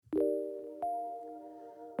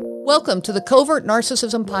Welcome to the Covert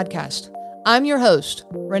Narcissism Podcast. I'm your host,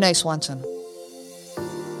 Renee Swanson.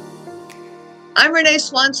 I'm Renee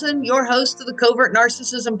Swanson, your host of the Covert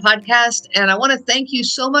Narcissism Podcast, and I want to thank you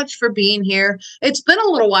so much for being here. It's been a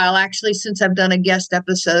little while, actually, since I've done a guest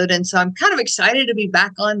episode, and so I'm kind of excited to be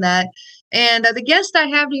back on that. And the guest I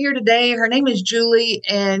have here today, her name is Julie,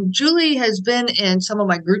 and Julie has been in some of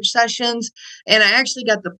my group sessions, and I actually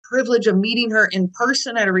got the privilege of meeting her in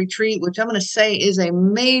person at a retreat, which I'm going to say is a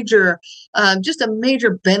major, just a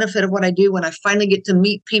major benefit of what I do when I finally get to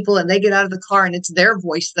meet people and they get out of the car and it's their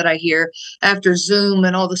voice that I hear after Zoom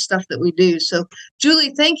and all the stuff that we do. So,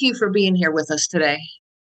 Julie, thank you for being here with us today.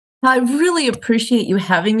 I really appreciate you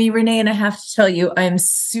having me, Renee, and I have to tell you, I'm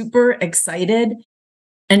super excited.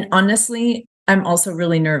 And honestly, I'm also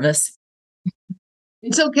really nervous.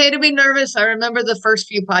 It's okay to be nervous. I remember the first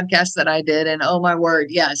few podcasts that I did, and oh my word,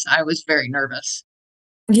 yes, I was very nervous.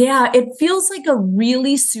 Yeah, it feels like a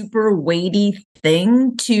really super weighty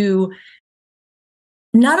thing to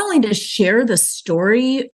not only to share the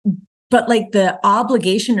story, but like the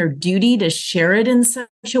obligation or duty to share it in such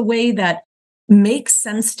a way that makes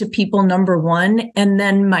sense to people, number one. And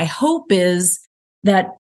then my hope is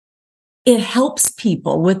that it helps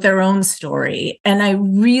people with their own story. And I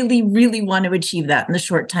really, really want to achieve that in the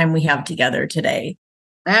short time we have together today.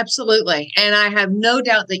 Absolutely. And I have no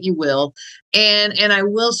doubt that you will. And I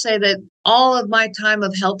will say that all of my time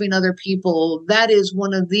of helping other people, that is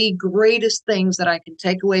one of the greatest things that I can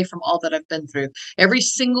take away from all that I've been through. Every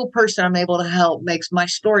single person I'm able to help makes my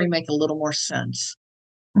story make a little more sense.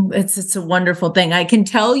 It's a wonderful thing. I can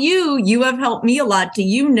tell you have helped me a lot. Do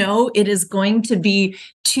you know it is going to be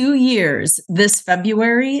 2 years this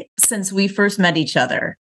February since we first met each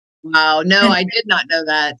other? Wow. No, I did not know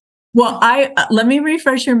that. Well, let me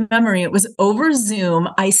refresh your memory. It was over Zoom.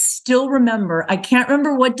 I still remember, I can't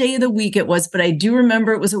remember what day of the week it was, but I do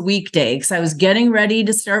remember it was a weekday because I was getting ready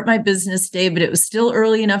to start my business day, but it was still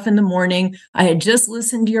early enough in the morning. I had just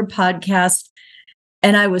listened to your podcast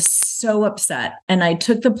and I was so upset. And I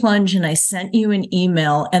took the plunge and I sent you an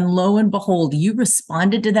email. And lo and behold, you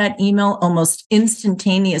responded to that email almost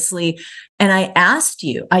instantaneously. And I asked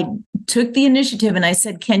you, I took the initiative and I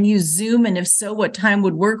said, can you Zoom? And if so, what time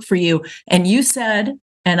would work for you? And you said,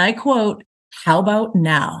 and I quote, how about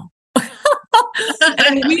now?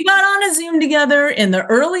 And we got on a Zoom together in the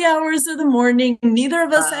early hours of the morning. Neither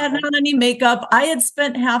of us had on any makeup. I had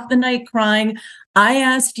spent half the night crying. I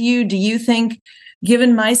asked you, do you think,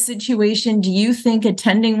 given my situation, do you think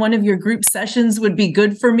attending one of your group sessions would be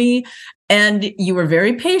good for me? And you were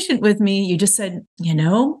very patient with me. You just said,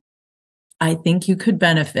 I think you could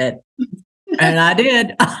benefit. And I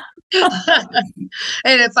did.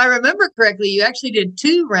 And if I remember correctly, you actually did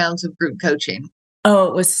 2 rounds of group coaching.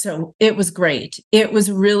 Oh, it was great. It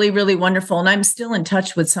was really, really wonderful. And I'm still in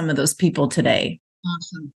touch with some of those people today.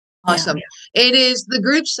 Awesome. Yeah. It is the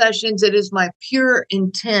group sessions. It is my pure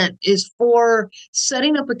intent is for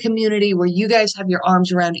setting up a community where you guys have your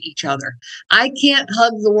arms around each other. I can't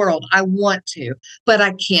hug the world. I want to, but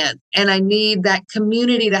I can't. And I need that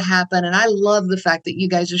community to happen. And I love the fact that you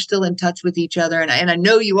guys are still in touch with each other. And I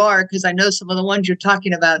know you are because I know some of the ones you're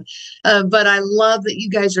talking about. But I love that you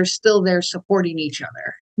guys are still there supporting each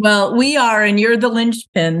other. Well, we are, and you're the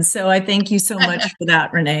linchpin. So I thank you so much for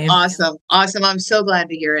that, Renee. Awesome. I'm so glad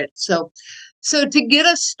to hear it. So to get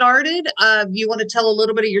us started, you want to tell a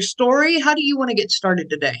little bit of your story? How do you want to get started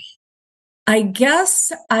today? I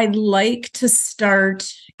guess I'd like to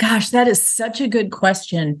start. Gosh, that is such a good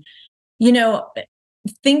question.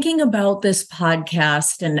 Thinking about this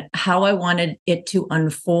podcast and how I wanted it to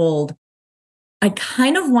unfold, I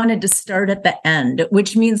kind of wanted to start at the end,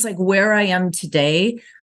 which means like where I am today.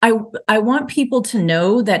 I want people to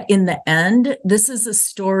know that in the end, this is a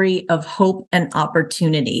story of hope and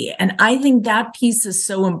opportunity. And I think that piece is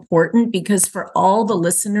so important because for all the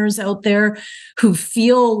listeners out there who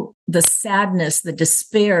feel the sadness, the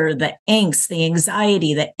despair, the angst, the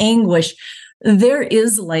anxiety, the anguish, there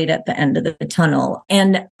is light at the end of the tunnel.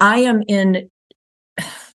 And I am in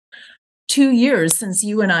 2 years since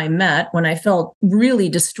you and I met, when I felt really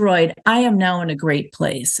destroyed, I am now in a great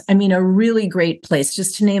place. I mean, a really great place.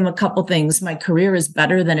 Just to name a couple things, my career is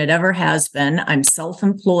better than it ever has been. I'm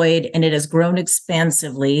self-employed and it has grown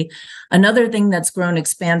expansively. Another thing that's grown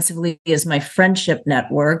expansively is my friendship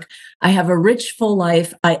network. I have a rich, full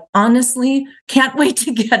life. I honestly can't wait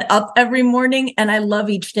to get up every morning, and I love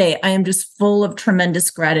each day. I am just full of tremendous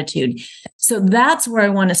gratitude. So that's where I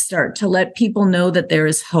want to start, to let people know that there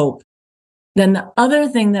is hope. Then the other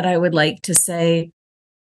thing that I would like to say,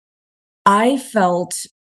 I felt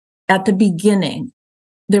at the beginning,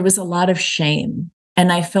 there was a lot of shame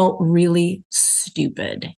and I felt really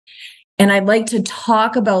stupid. And I'd like to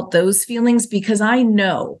talk about those feelings because I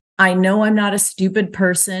know I'm not a stupid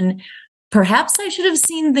person. Perhaps I should have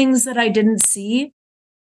seen things that I didn't see,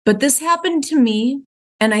 but this happened to me.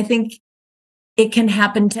 And I think it can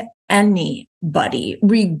happen to anybody,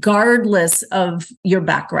 regardless of your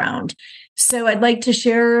background. So I'd like to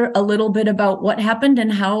share a little bit about what happened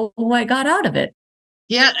and how I got out of it.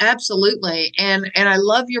 Yeah, absolutely. And I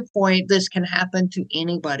love your point. This can happen to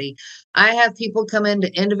anybody. I have people come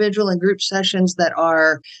into individual and group sessions that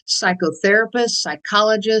are psychotherapists,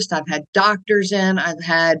 psychologists. I've had doctors in. I've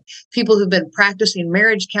had people who've been practicing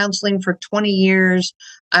marriage counseling for 20 years.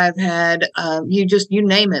 I've had you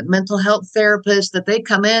name it, mental health therapists that they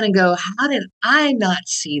come in and go, how did I not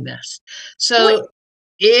see this? So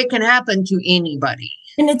it can happen to anybody.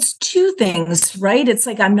 And it's two things, right? It's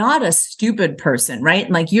like, I'm not a stupid person, right?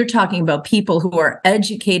 And like you're talking about people who are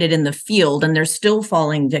educated in the field and they're still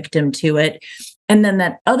falling victim to it. And then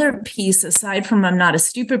that other piece, aside from I'm not a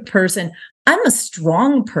stupid person, I'm a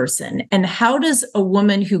strong person. And how does a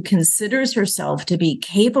woman who considers herself to be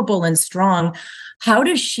capable and strong, how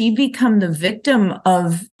does she become the victim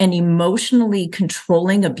of an emotionally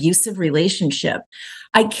controlling, abusive relationship?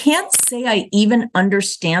 I can't say I even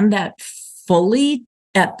understand that fully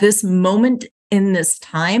at this moment in this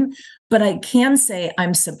time, but I can say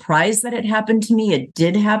I'm surprised that it happened to me. It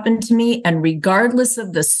did happen to me. And regardless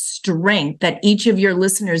of the strength that each of your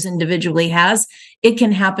listeners individually has, it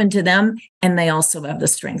can happen to them. And they also have the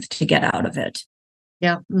strength to get out of it.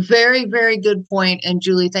 Yeah, very, very good point. And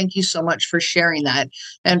Julie, thank you so much for sharing that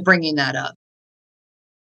and bringing that up.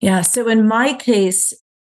 Yeah. So in my case,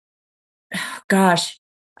 gosh,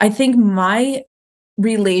 I think my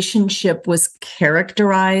relationship was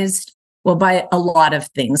characterized, well, by a lot of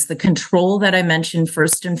things. The control that I mentioned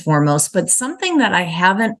first and foremost, but something that I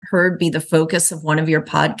haven't heard be the focus of one of your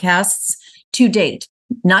podcasts to date.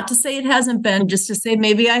 Not to say it hasn't been, just to say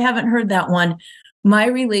maybe I haven't heard that one. My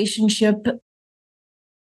relationship,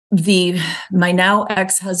 my now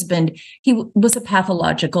ex-husband, he was a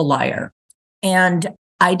pathological liar, and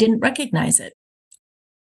I didn't recognize it.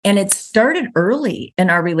 And it started early in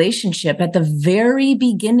our relationship at the very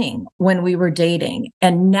beginning when we were dating.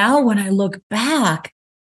 And now when I look back,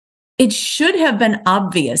 it should have been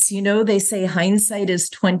obvious. You know, they say hindsight is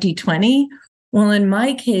 20/20. Well, in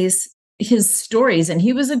my case, his stories, and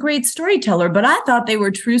he was a great storyteller, but I thought they were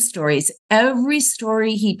true stories. Every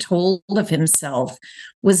story he told of himself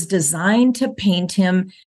was designed to paint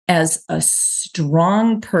him as a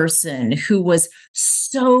strong person who was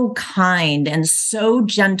so kind and so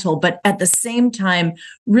gentle, but at the same time,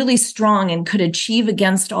 really strong and could achieve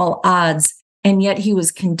against all odds. And yet he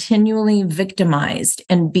was continually victimized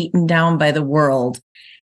and beaten down by the world.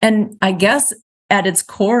 And I guess at its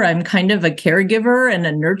core, I'm kind of a caregiver and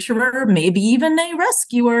a nurturer, maybe even a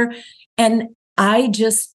rescuer. And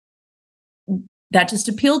that just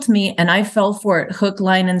appealed to me, and I fell for it hook,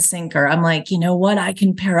 line, and sinker. I'm like, you know what? I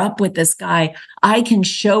can pair up with this guy. I can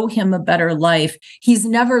show him a better life. He's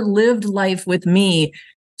never lived life with me.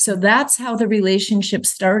 So that's how the relationship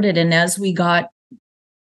started. And as we got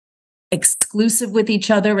exclusive with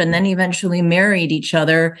each other and then eventually married each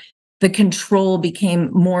other, the control became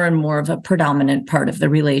more and more of a predominant part of the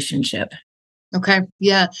relationship. Okay.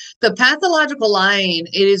 Yeah. The pathological lying,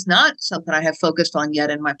 it is not something I have focused on yet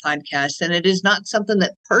in my podcast. And it is not something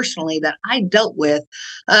that personally that I dealt with.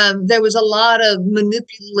 There was a lot of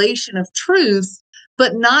manipulation of truth,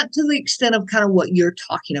 but not to the extent of kind of what you're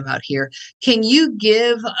talking about here. Can you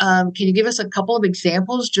give us a couple of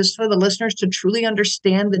examples just for the listeners to truly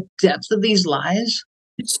understand the depth of these lies?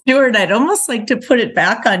 Stuart, I'd almost like to put it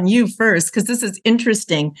back on you first, because this is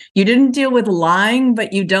interesting. You didn't deal with lying,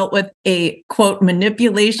 but you dealt with a, quote,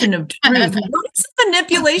 manipulation of truth. What is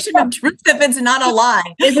manipulation of truth if it's not a lie?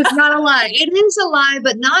 If it's not a lie. It is a lie,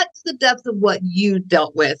 but not to the depth of what you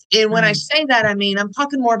dealt with. And when I say that, I mean, I'm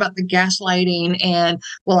talking more about the gaslighting and,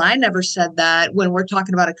 well, I never said that, when we're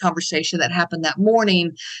talking about a conversation that happened that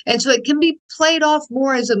morning. And so it can be played off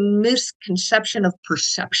more as a misconception of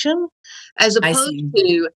perception, as opposed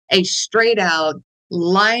to a straight out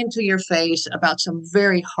lying to your face about some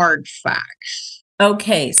very hard facts.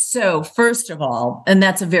 Okay, so first of all, and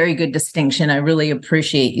that's a very good distinction. I really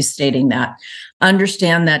appreciate you stating that.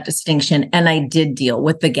 Understand that distinction. And I did deal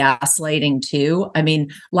with the gaslighting too. I mean,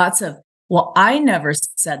 lots of, well, I never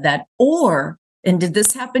said that. And did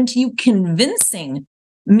this happen to you? Convincing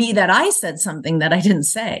me that I said something that I didn't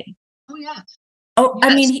say. Oh, yeah. Oh,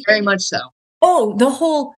 yes, I mean, very much so. Oh, the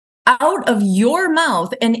whole out of your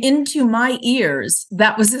mouth and into my ears.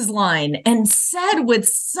 That was his line, and said with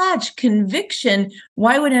such conviction.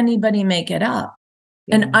 Why would anybody make it up?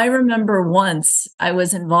 And I remember once I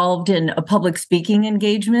was involved in a public speaking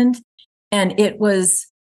engagement, and it was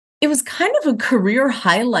kind of a career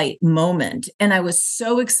highlight moment. And I was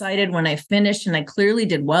so excited when I finished, and I clearly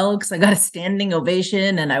did well because I got a standing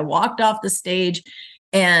ovation, and I walked off the stage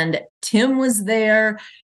and Tim was there,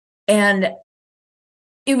 and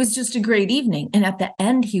it was just a great evening. And at the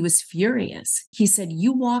end, he was furious. He said,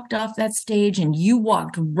 "You walked off that stage and you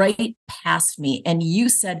walked right past me and you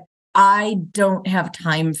said, 'I don't have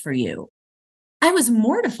time for you.'" I was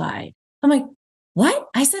mortified. I'm like, "What?"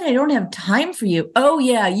 I said, "I don't have time for you." "Oh,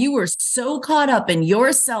 yeah, you were so caught up in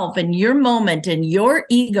yourself and your moment and your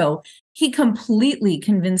ego." He completely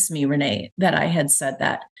convinced me, Renee, that I had said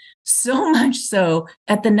that. So much so,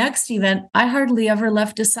 at the next event, I hardly ever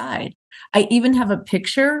left his side. I even have a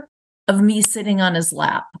picture of me sitting on his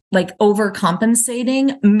lap, like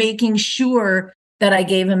overcompensating, making sure that I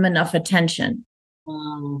gave him enough attention.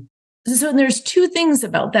 Wow. So there's two things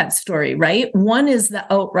about that story, right? One is the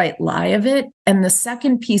outright lie of it. And the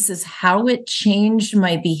second piece is how it changed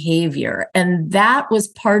my behavior. And that was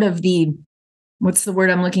part of the, what's the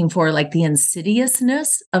word I'm looking for? Like the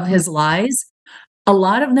insidiousness of his lies. A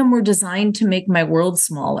lot of them were designed to make my world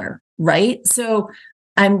smaller, right? So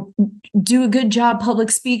I'm do a good job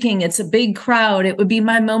public speaking. It's a big crowd. It would be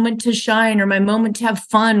my moment to shine or my moment to have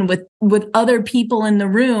fun with other people in the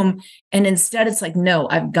room. And instead it's like, no,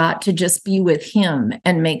 I've got to just be with him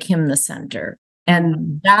and make him the center.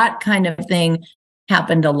 And that kind of thing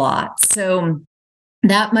happened a lot. So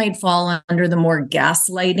that might fall under the more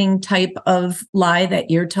gaslighting type of lie that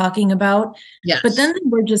you're talking about. Yes. But then there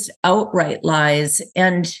were just outright lies.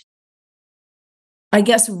 And I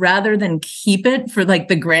guess rather than keep it for like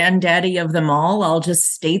the granddaddy of them all, I'll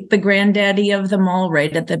just state the granddaddy of them all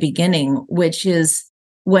right at the beginning, which is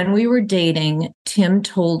when we were dating, Tim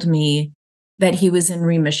told me that he was in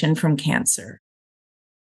remission from cancer.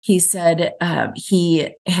 He said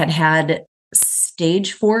he had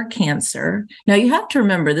stage 4 cancer. Now you have to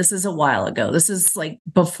remember, this is a while ago. This is like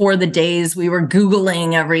before the days we were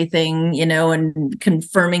Googling everything, and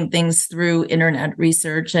confirming things through internet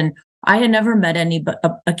research. And I had never met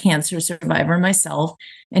a cancer survivor myself.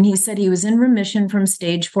 And he said he was in remission from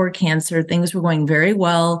stage 4 cancer. Things were going very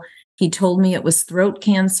well. He told me it was throat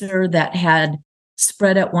cancer that had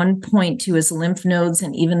spread at one point to his lymph nodes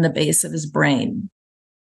and even the base of his brain.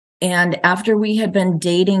 And after we had been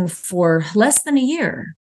dating for less than a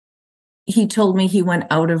year, he told me he went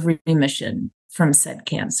out of remission from said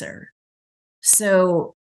cancer.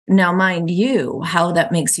 So now, mind you, how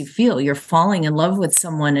that makes you feel. You're falling in love with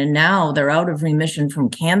someone and now they're out of remission from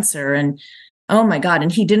cancer. And oh my God.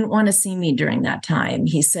 And he didn't want to see me during that time.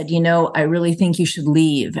 He said, I really think you should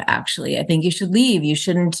leave. Actually, I think you should leave. You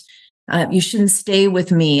shouldn't stay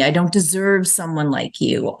with me. I don't deserve someone like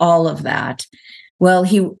you, all of that. Well,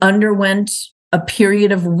 he underwent a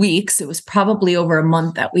period of weeks. It was probably over a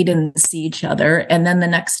month that we didn't see each other. And then the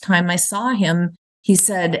next time I saw him, he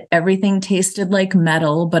said everything tasted like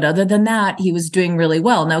metal, but other than that, he was doing really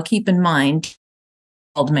well. Now, keep in mind,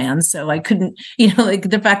 old man, so I couldn't,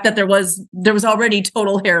 like the fact that there was already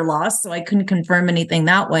total hair loss, so I couldn't confirm anything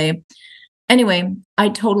that way. Anyway, I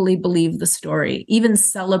totally believe the story, even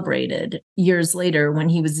celebrated years later when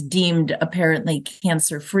he was deemed apparently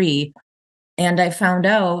cancer-free. And I found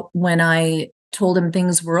out when I told him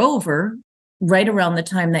things were over, right around the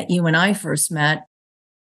time that you and I first met,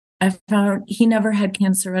 I found he never had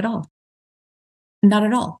cancer at all. Not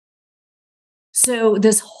at all. So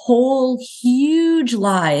this whole huge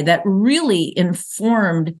lie that really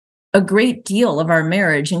informed a great deal of our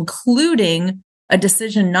marriage, including a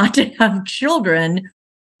decision not to have children,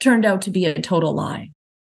 turned out to be a total lie.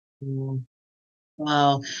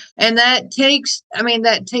 Wow. And that takes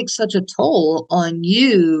such a toll on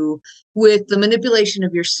you with the manipulation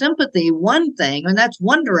of your sympathy, one thing, and that's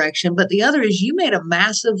one direction, but the other is you made a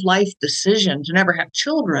massive life decision to never have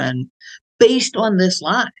children based on this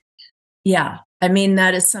lie. Yeah.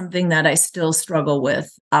 That is something that I still struggle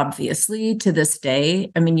with, obviously, to this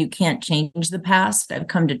day. You can't change the past. I've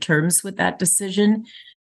come to terms with that decision.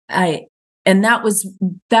 That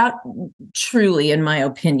truly, in my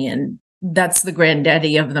opinion, that's the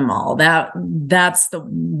granddaddy of them all. That's the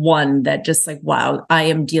one that just like, wow, I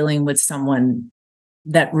am dealing with someone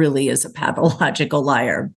that really is a pathological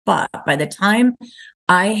liar. But by the time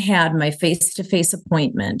I had my face-to-face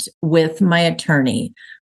appointment with my attorney,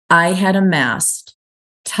 I had amassed,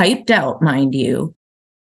 typed out, mind you,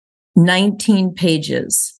 19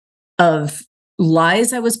 pages of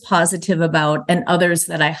lies I was positive about and others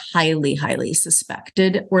that I highly, highly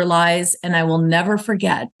suspected were lies. And I will never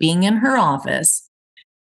forget being in her office.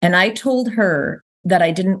 And I told her that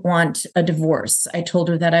I didn't want a divorce. I told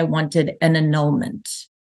her that I wanted an annulment.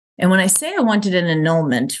 And when I say I wanted an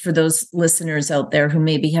annulment, for those listeners out there who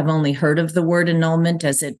maybe have only heard of the word annulment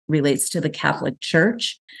as it relates to the Catholic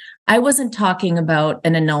Church, I wasn't talking about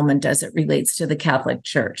an annulment as it relates to the Catholic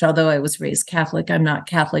Church. Although I was raised Catholic, I'm not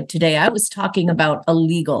Catholic today. I was talking about a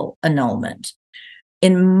legal annulment.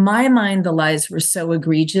 In my mind, the lies were so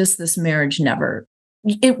egregious, this marriage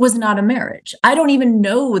it was not a marriage. I don't even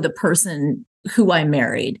know the person who I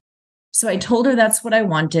married. So I told her that's what I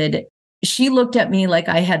wanted. She looked at me like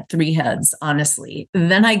I had three heads, honestly.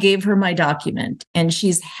 Then I gave her my document, and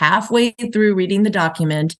she's halfway through reading the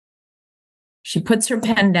document. She puts her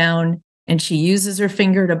pen down and she uses her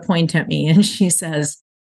finger to point at me, and she says,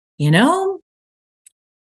 you know,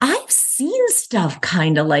 I've seen stuff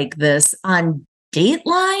kind of like this on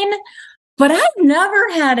Dateline, but I've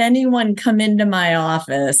never had anyone come into my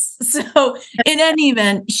office. So in any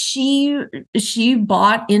event, she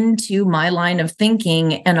bought into my line of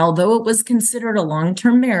thinking. And although it was considered a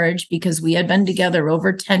long-term marriage because we had been together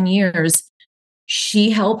over 10 years, she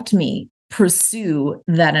helped me pursue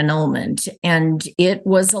that annulment. And it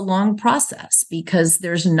was a long process because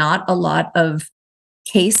there's not a lot of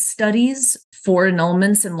case studies for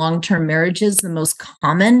annulments in long-term marriages. The most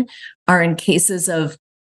common are in cases of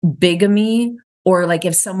bigamy, or like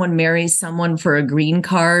if someone marries someone for a green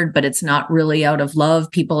card, but it's not really out of love,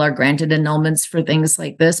 people are granted annulments for things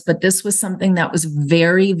like this. But this was something that was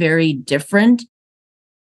very, very different.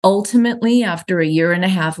 Ultimately, after a 1.5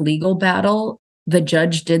 year legal battle, the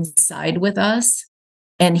judge did side with us,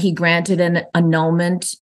 and he granted an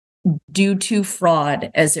annulment due to fraud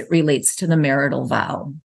as it relates to the marital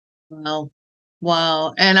vow. Wow.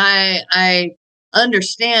 Wow. And I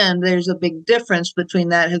understand there's a big difference between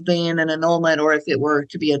that being an annulment or if it were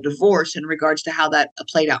to be a divorce in regards to how that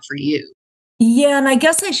played out for you. Yeah, and I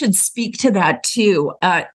guess I should speak to that too.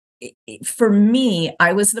 For me,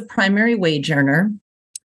 I was the primary wage earner.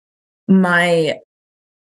 My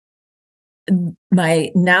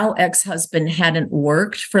now ex-husband hadn't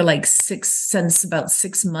worked for since about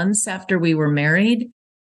 6 months after we were married.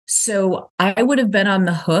 So I would have been on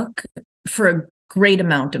the hook for a great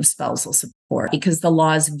amount of spousal support because the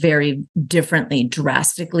laws vary differently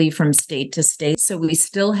drastically from state to state. So we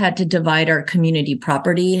still had to divide our community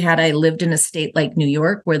property. Had I lived in a state like New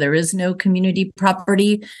York, where there is no community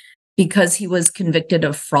property, because he was convicted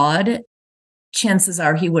of fraud, chances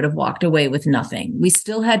are he would have walked away with nothing. We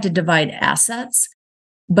still had to divide assets,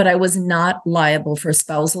 but I was not liable for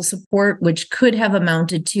spousal support, which could have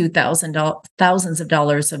amounted to thousands of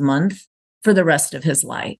dollars a month for the rest of his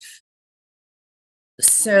life.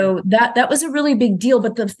 So that was a really big deal.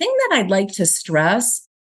 But the thing that I'd like to stress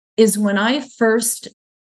is when I first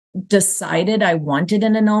decided I wanted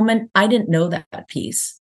an annulment, I didn't know that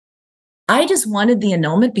piece. I just wanted the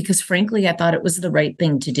annulment because, frankly, I thought it was the right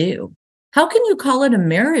thing to do. How can you call it a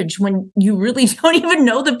marriage when you really don't even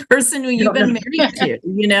know the person who you've been married to,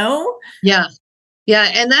 you know? Yeah.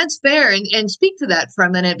 Yeah. And that's fair. And speak to that for a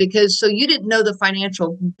minute, because so you didn't know the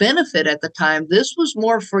financial benefit at the time. This was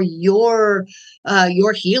more for your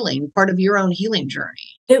healing, part of your own healing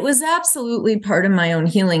journey. It was absolutely part of my own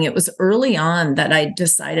healing. It was early on that I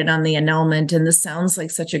decided on the annulment. And this sounds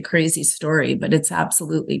like such a crazy story, but it's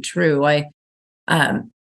absolutely true.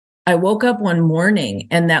 I woke up one morning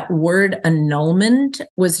and that word annulment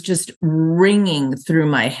was just ringing through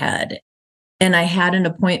my head. And I had an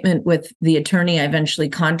appointment with the attorney I eventually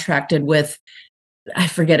contracted with. I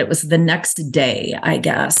forget, it was the next day, I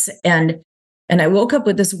guess. And I woke up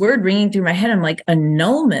with this word ringing through my head. I'm like,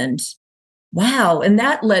 annulment? Wow. And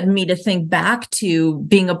that led me to think back to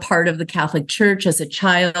being a part of the Catholic Church as a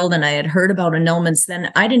child. And I had heard about annulments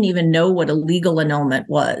then. I didn't even know what a legal annulment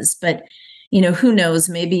was. But who knows,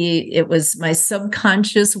 maybe it was my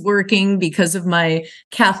subconscious working because of my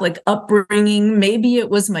Catholic upbringing. Maybe it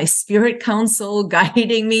was my spirit council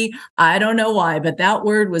guiding me. I don't know why, but that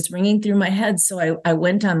word was ringing through my head. So I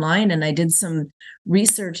went online and I did some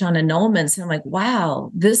research on annulments. And I'm like,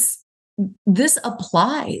 wow, this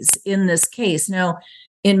applies in this case. Now,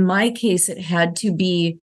 in my case, it had to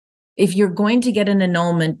be, if you're going to get an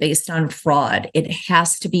annulment based on fraud, it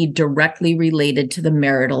has to be directly related to the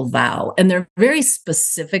marital vow. And they're very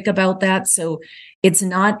specific about that. So it's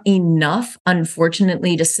not enough,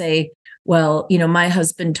 unfortunately, to say, well, my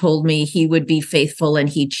husband told me he would be faithful and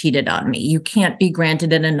he cheated on me. You can't be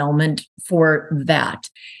granted an annulment for that.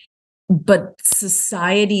 But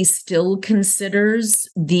society still considers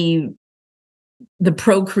the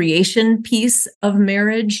procreation piece of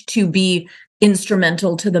marriage to be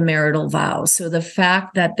instrumental to the marital vow. So the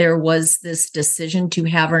fact that there was this decision to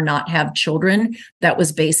have or not have children that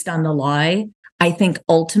was based on the lie, I think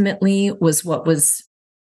ultimately was what was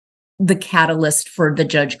the catalyst for the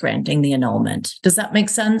judge granting the annulment. Does that make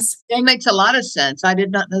sense? That makes a lot of sense. I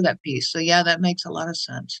did not know that piece. So yeah, that makes a lot of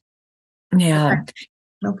sense. Yeah.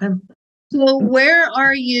 Okay. So where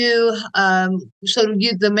are you?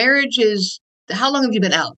 The marriage is, how long have you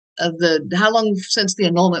been out of how long since the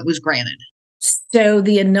annulment was granted? So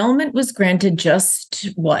the annulment was granted just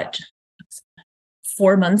what,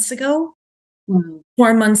 4 months ago? Mhm.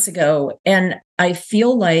 4 months ago. And I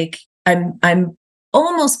feel like I'm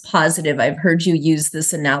almost positive I've heard you use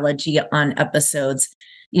this analogy on episodes.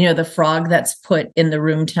 The frog that's put in the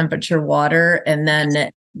room temperature water and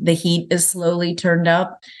then the heat is slowly turned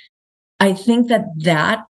up. I think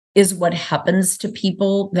that is what happens to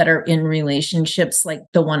people that are in relationships like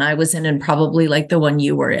the one I was in and probably like the one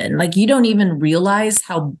you were in. Like you don't even realize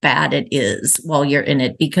how bad it is while you're in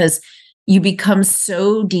it because you become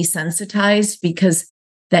so desensitized because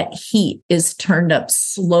that heat is turned up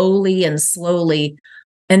slowly and slowly.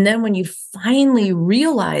 And then when you finally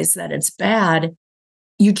realize that it's bad,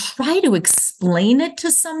 you try to explain it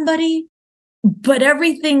to somebody, but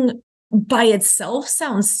everything by itself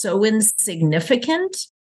sounds so insignificant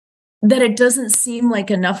that it doesn't seem like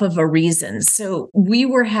enough of a reason. So we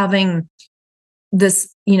were having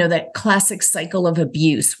this, that classic cycle of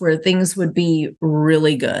abuse where things would be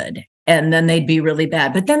really good and then they'd be really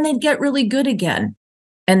bad, but then they'd get really good again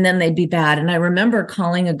and then they'd be bad. And I remember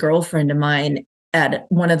calling a girlfriend of mine at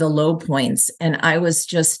one of the low points and I was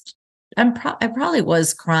just, I probably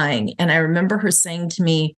was crying. And I remember her saying to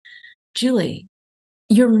me, Julie,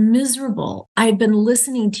 you're miserable. I've been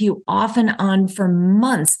listening to you off and on for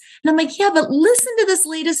months. And I'm like, yeah, but listen to this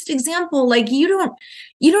latest example. Like you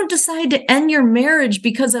don't decide to end your marriage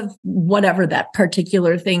because of whatever that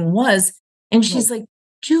particular thing was. And she's like,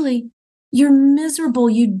 Julie, you're miserable.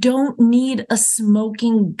 You don't need a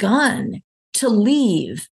smoking gun to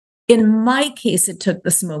leave. In my case, it took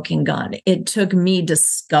the smoking gun. It took me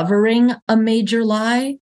discovering a major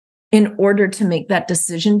lie in order to make that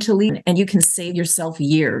decision to leave. And you can save yourself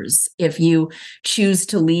years if you choose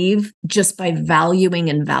to leave just by valuing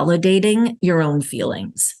and validating your own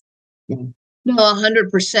feelings. No,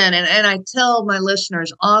 100%. And I tell my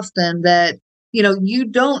listeners often that, you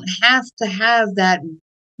don't have to have that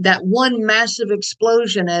one massive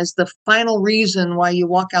explosion as the final reason why you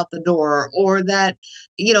walk out the door, or that,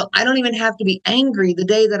 I don't even have to be angry the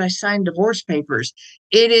day that I signed divorce papers.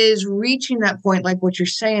 It is reaching that point, like what you're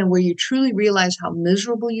saying, where you truly realize how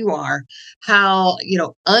miserable you are, how,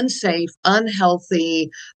 unsafe, unhealthy,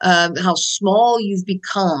 how small you've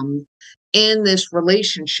become in this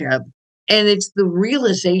relationship. And it's the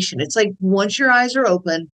realization. It's like once your eyes are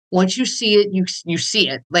open, once you see it, you see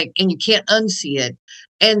it, like, and you can't unsee it.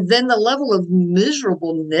 And then the level of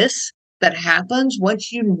miserableness that happens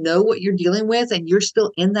once you know what you're dealing with and you're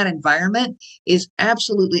still in that environment is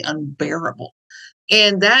absolutely unbearable.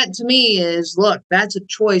 And that to me is, look, that's a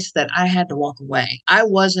choice that I had to walk away. I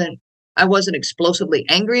wasn't explosively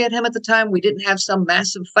angry at him at the time. We didn't have some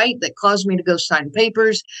massive fight that caused me to go sign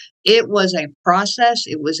papers. It was a process.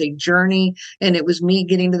 It was a journey. And it was me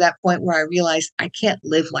getting to that point where I realized I can't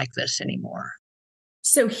live like this anymore.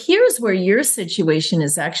 So here's where your situation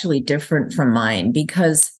is actually different from mine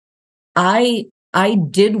because I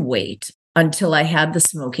did wait until I had the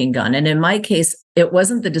smoking gun. And in my case, it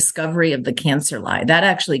wasn't the discovery of the cancer lie. That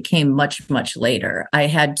actually came much, much later. I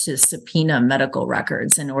had to subpoena medical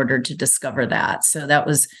records in order to discover that. So that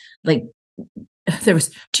was like, there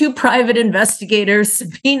was 2 private investigators,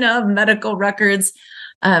 subpoena of medical records.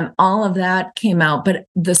 All of that came out. But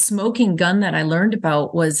the smoking gun that I learned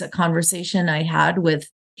about was a conversation I had with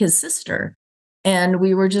his sister. And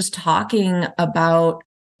we were just talking about,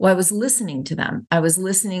 well, I was listening to them. I was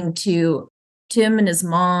listening to Tim and his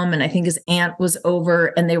mom, and I think his aunt was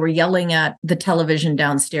over, and they were yelling at the television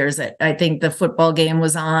downstairs. I think the football game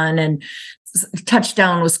was on and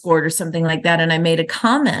touchdown was scored or something like that. And I made a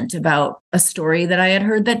comment about a story that I had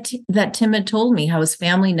heard that Tim had told me, how his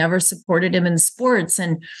family never supported him in sports.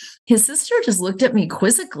 And his sister just looked at me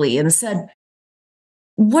quizzically and said,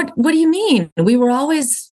 What do you mean? We were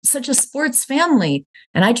always such a sports family.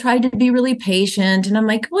 And I tried to be really patient. And I'm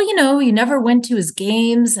like, well, you never went to his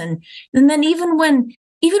games. And then even when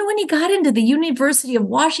he got into the University of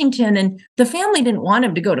Washington and the family didn't want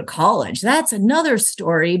him to go to college, that's another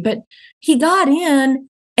story. But he got in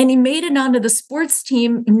and he made it onto the sports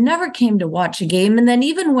team, never came to watch a game. And then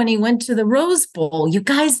even when he went to the Rose Bowl, you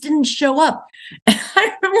guys didn't show up. And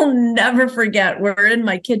I will never forget, we're in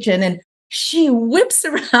my kitchen and she whips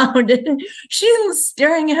around and she's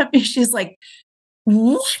staring at me. She's like,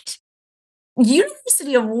 what?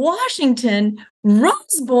 University of Washington,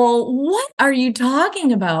 Rose Bowl, what are you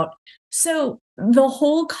talking about? So the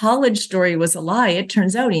whole college story was a lie. It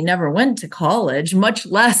turns out he never went to college, much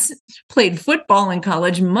less played football in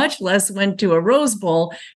college, much less went to a Rose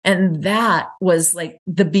Bowl. And that was like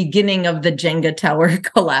the beginning of the Jenga tower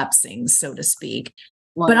collapsing, so to speak.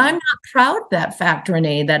 Wow. But I'm not proud of that fact,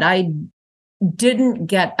 Renee, that I didn't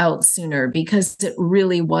get out sooner, because it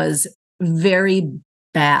really was very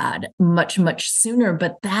bad, much, much sooner.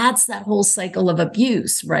 But that's that whole cycle of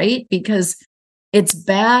abuse, right? Because it's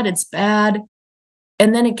bad,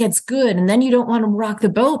 and then it gets good. And then you don't want to rock the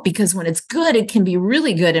boat, because when it's good, it can be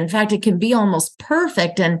really good. In fact, it can be almost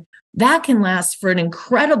perfect. And that can last for an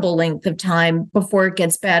incredible length of time before it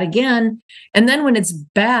gets bad again. And then when it's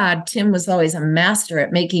bad, Tim was always a master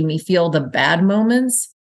at making me feel the bad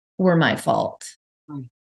moments were my fault. Right.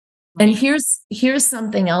 And here's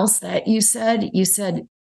something else that you said. You said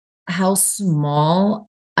how small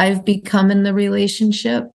I've become in the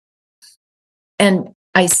relationship. And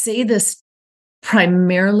I say this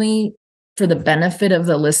primarily for the benefit of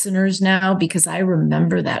the listeners now, because I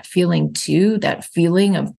remember that feeling too, that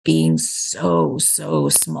feeling of being so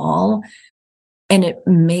small. And it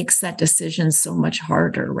makes that decision so much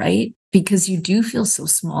harder, right? Because you do feel so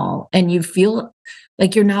small and you feel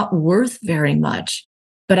like you're not worth very much.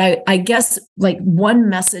 But I guess like one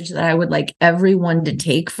message that I would like everyone to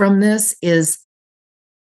take from this is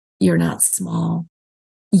you're not small.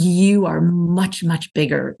 You are much, much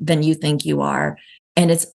bigger than you think you are. And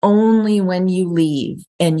it's only when you leave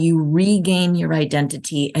and you regain your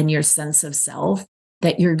identity and your sense of self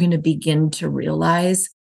that you're going to begin to realize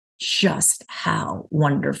just how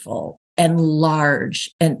wonderful and large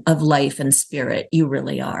and of life and spirit you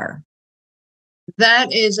really are.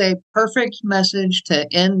 That is a perfect message to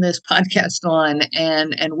end this podcast on.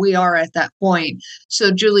 And we are at that point.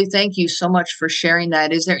 So, Julie, thank you so much for sharing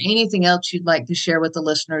that. Is there anything else you'd like to share with the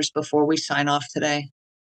listeners before we sign off today?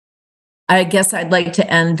 I guess I'd like to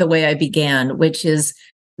end the way I began, which is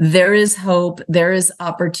there is hope, there is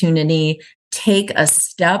opportunity. Take a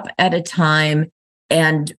step at a time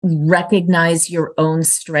and recognize your own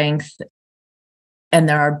strength. And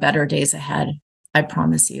there are better days ahead. I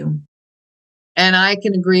promise you. And I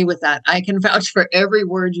can agree with that. I can vouch for every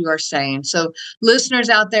word you are saying. So listeners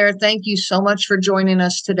out there, thank you so much for joining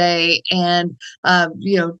us today. And,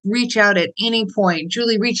 reach out at any point.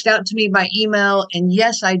 Julie reached out to me by email. And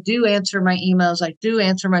yes, I do answer my emails. I do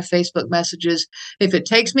answer my Facebook messages. If it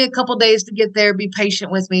takes me a couple days to get there, be patient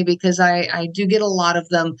with me, because I do get a lot of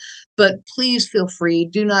them. But please feel free.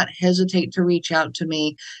 Do not hesitate to reach out to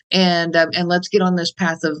me. And let's get on this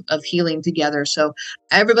path of healing together. So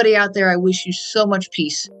everybody out there, I wish you so much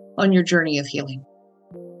peace on your journey of healing.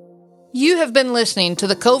 You have been listening to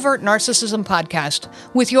the Covert Narcissism Podcast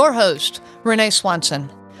with your host, Renee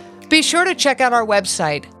Swanson. Be sure to check out our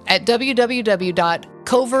website at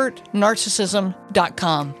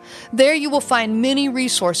www.covertnarcissism.com. There you will find many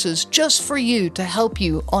resources just for you to help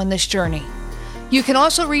you on this journey. You can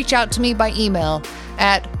also reach out to me by email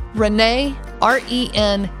at Renee,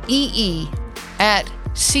 RENEE, at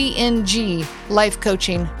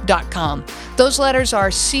cnglifecoaching.com. Those letters are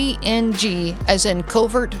CNG, as in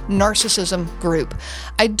Covert Narcissism Group.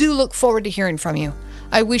 I do look forward to hearing from you.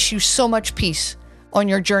 I wish you so much peace on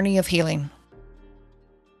your journey of healing.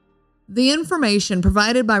 The information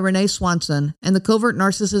provided by Renee Swanson and the Covert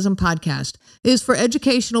Narcissism Podcast is for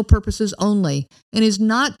educational purposes only and is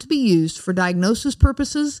not to be used for diagnosis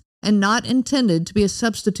purposes and not intended to be a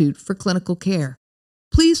substitute for clinical care.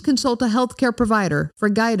 Please consult a healthcare provider for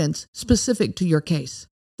guidance specific to your case.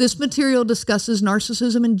 This material discusses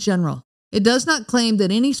narcissism in general. It does not claim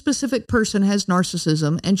that any specific person has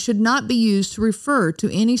narcissism and should not be used to refer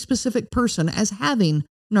to any specific person as having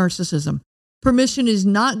narcissism. Permission is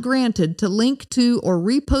not granted to link to or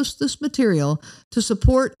repost this material to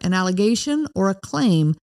support an allegation or a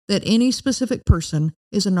claim that any specific person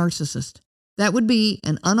is a narcissist. That would be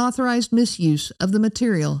an unauthorized misuse of the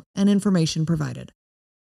material and information provided.